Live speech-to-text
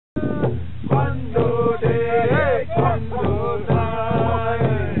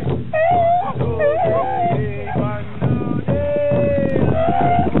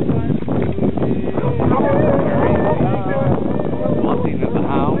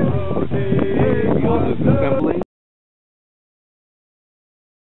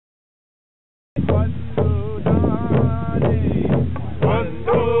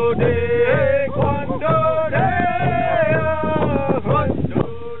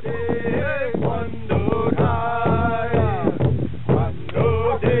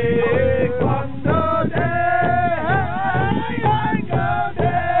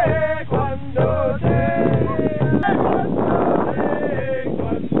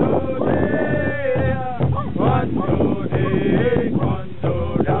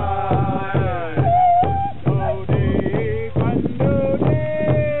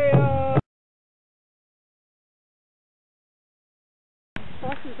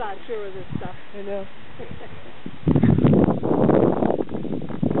not sure of this stuff. I know.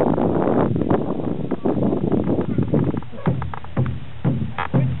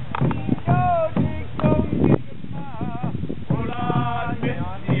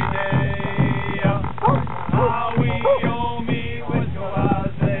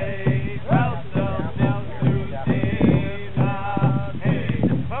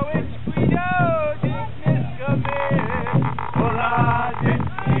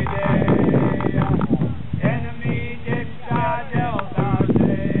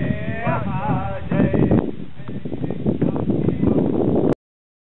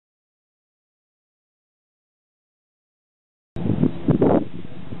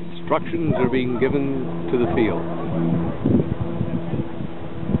 Instructions are being given to the field.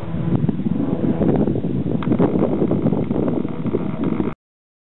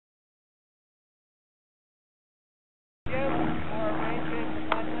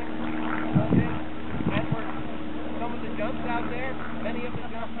 Some of the jumps out there, many of the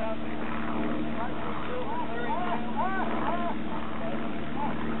jumps out there.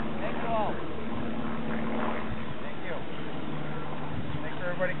 Thank you all. Thank you. Thanks for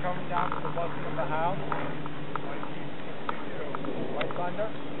everybody coming down to the busing of the house. White Thunder.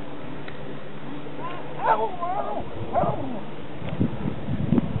 What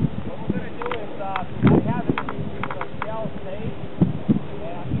we're going to do is, I have it shell stage, and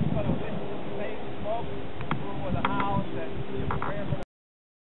I'm just going to whistle the fake smoke through with the house and prepare for the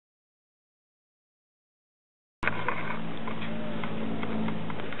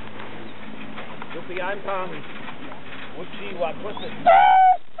Yupi, I'm Tom. Wuchi Wakusis.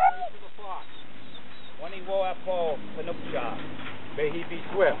 Wani Woapo Panupcha. May he be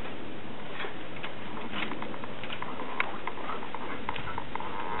swift.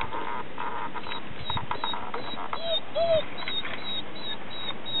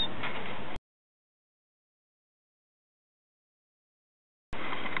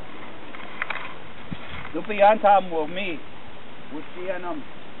 Yupi Antam will meet. Wuchi Anam.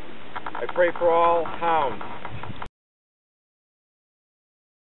 I pray for all hounds.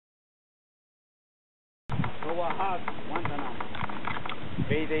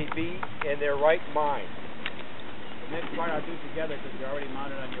 May they be in their right mind. The next part I'll do together because you're already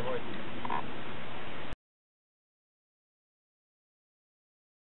mounted on your horses.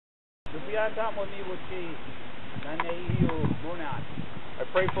 I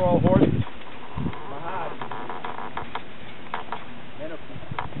pray for all horses.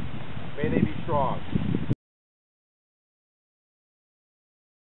 May they be strong.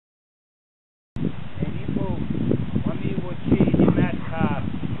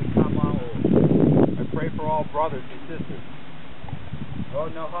 I pray for all brothers and sisters. Oh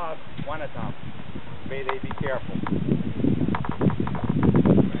no, Wanatam. May they be careful.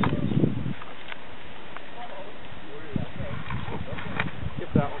 Skip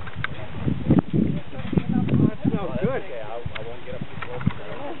that one. That smells good. Okay, I won't get up too close.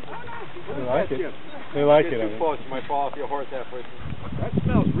 They like it. They like it. Too close, you might fall off your horse halfway through. That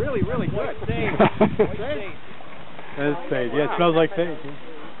smells really, really good. That's sage. Yeah, it smells like sage.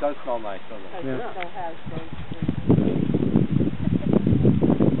 It does smell nice, doesn't it? Yeah.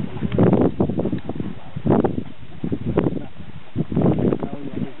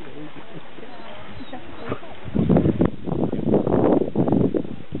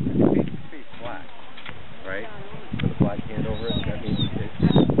 It's black, right? With a black hand over it, that means it's...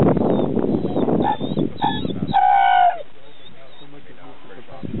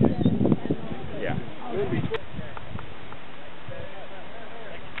 Yeah.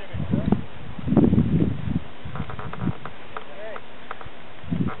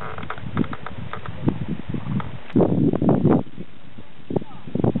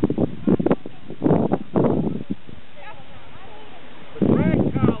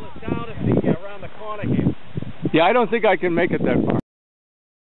 Yeah, I don't think I can make it that far.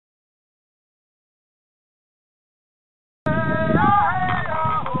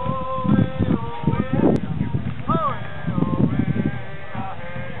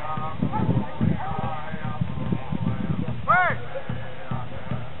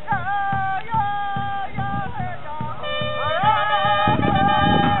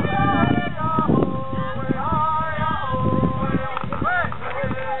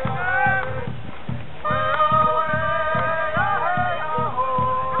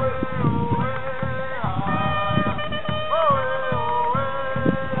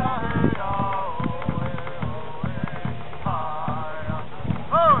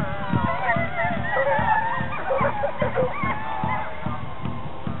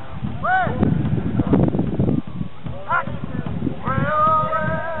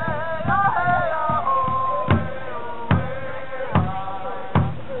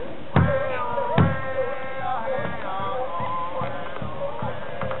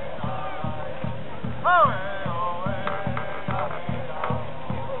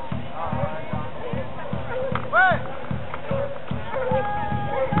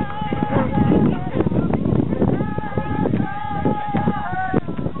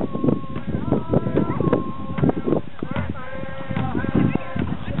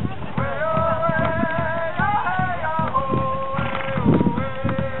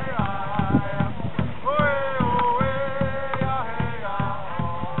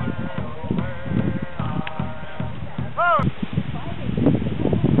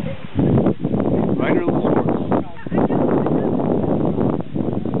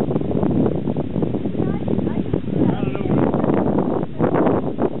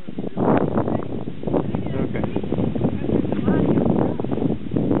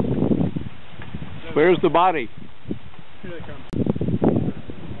 Where's the body? Here they come.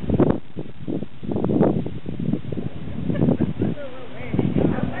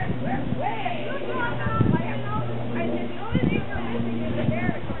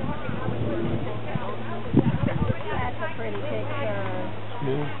 That's a pretty picture.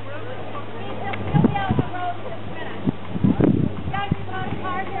 Yeah.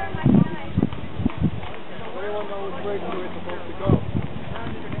 Anyone know which way we're supposed to go?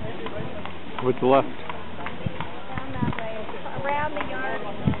 What's left? Down that way, around the yard.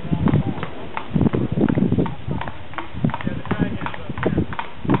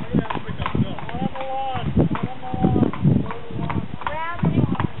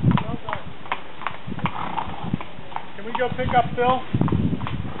 Can we go pick up Phil?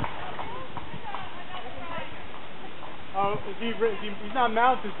 Oh, he's not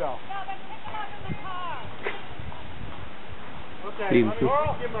mounted though. Okay,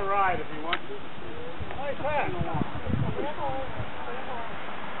 I'll give him a ride if he wants to.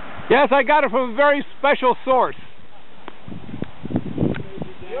 Yes, I got it from a very special source.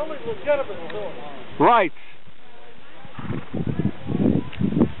 The only legitimate source. Right.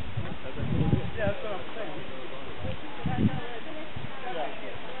 Yeah, that's what I'm saying. Yeah.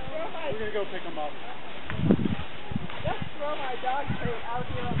 We're going to go pick him up. Just throw my dog crate out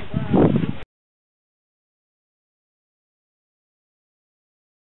here on the ground.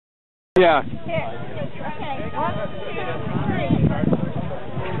 Yeah. Here, okay, 1, 2,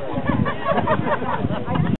 3.